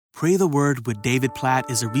Pray the Word with David Platt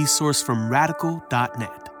is a resource from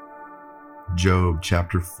radical.net. Job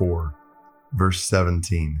chapter 4, verse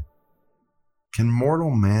 17. Can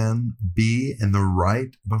mortal man be in the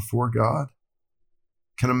right before God?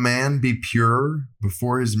 Can a man be pure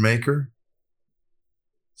before his maker?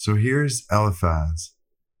 So here's Eliphaz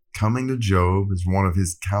coming to Job as one of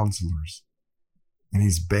his counselors. And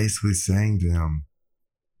he's basically saying to him,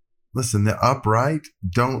 listen, the upright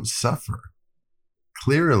don't suffer.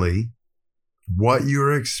 Clearly, what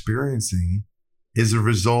you're experiencing is a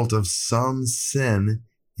result of some sin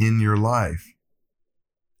in your life.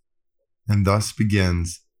 And thus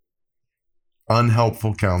begins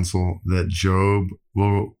unhelpful counsel that Job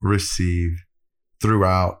will receive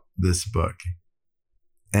throughout this book.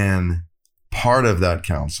 And part of that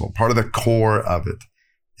counsel, part of the core of it,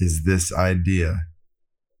 is this idea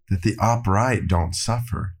that the upright don't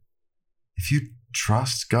suffer. If you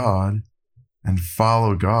trust God and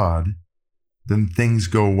follow God, then things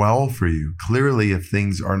go well for you. Clearly, if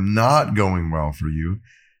things are not going well for you,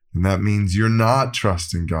 then that means you're not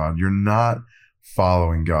trusting God. You're not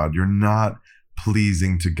following God. You're not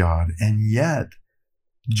pleasing to God. And yet,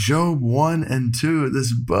 Job 1 and 2,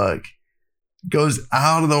 this book, goes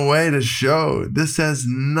out of the way to show this has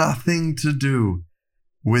nothing to do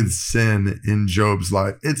with sin in Job's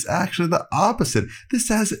life. It's actually the opposite. This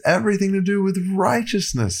has everything to do with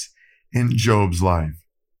righteousness in Job's life.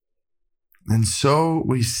 And so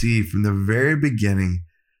we see from the very beginning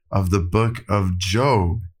of the book of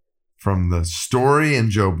Job, from the story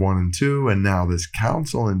in Job 1 and 2, and now this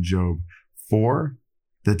counsel in Job 4,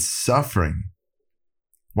 that suffering,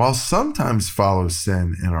 while sometimes follows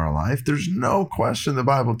sin in our life, there's no question the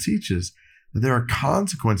Bible teaches that there are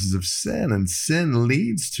consequences of sin, and sin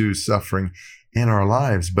leads to suffering in our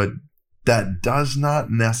lives. But that does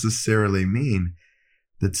not necessarily mean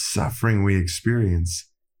that suffering we experience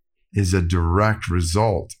is a direct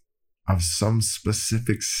result of some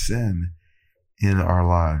specific sin in our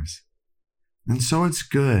lives. And so it's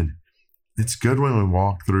good. It's good when we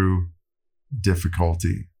walk through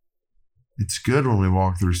difficulty. It's good when we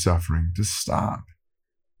walk through suffering to stop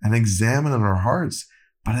and examine in our hearts.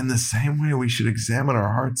 But in the same way, we should examine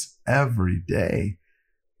our hearts every day.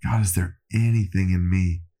 God, is there anything in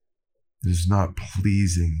me that is not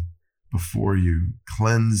pleasing before you?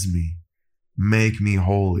 Cleanse me. Make me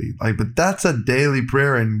holy. But that's a daily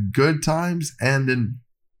prayer in good times and in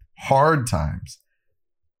hard times.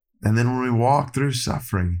 And then when we walk through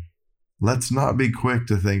suffering, let's not be quick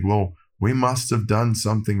to think, well, we must have done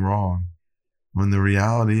something wrong. When the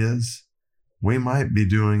reality is, we might be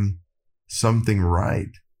doing something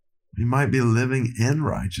right. We might be living in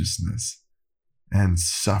righteousness, and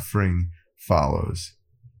suffering follows.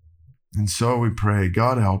 And so we pray,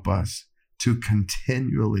 God, help us to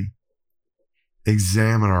continually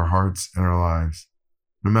examine our hearts and our lives,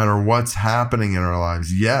 no matter what's happening in our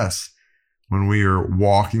lives. Yes, when we are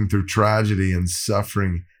walking through tragedy and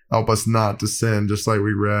suffering, help us not to sin, just like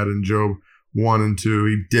we read in Job 1 and 2.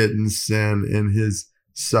 He didn't sin in his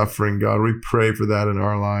suffering. God, we pray for that in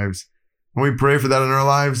our lives. And we pray for that in our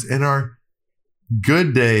lives in our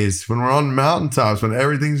good days, when we're on mountaintops, when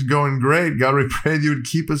everything's going great. God, we pray that you would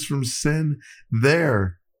keep us from sin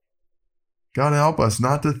there. God, help us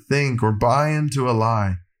not to think or buy into a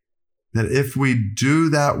lie that if we do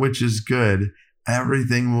that which is good,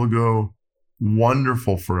 everything will go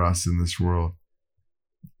wonderful for us in this world.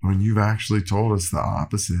 When you've actually told us the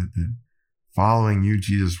opposite, that following you,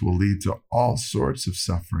 Jesus, will lead to all sorts of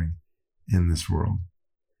suffering in this world.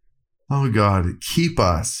 Oh God, keep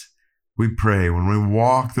us, we pray, when we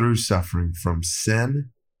walk through suffering, from sin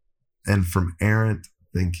and from errant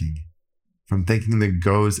thinking, from thinking that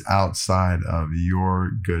goes outside of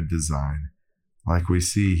your good design, like we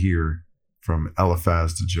see here from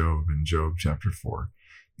Eliphaz to Job in Job chapter 4.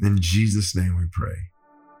 In Jesus' name we pray.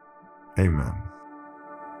 Amen.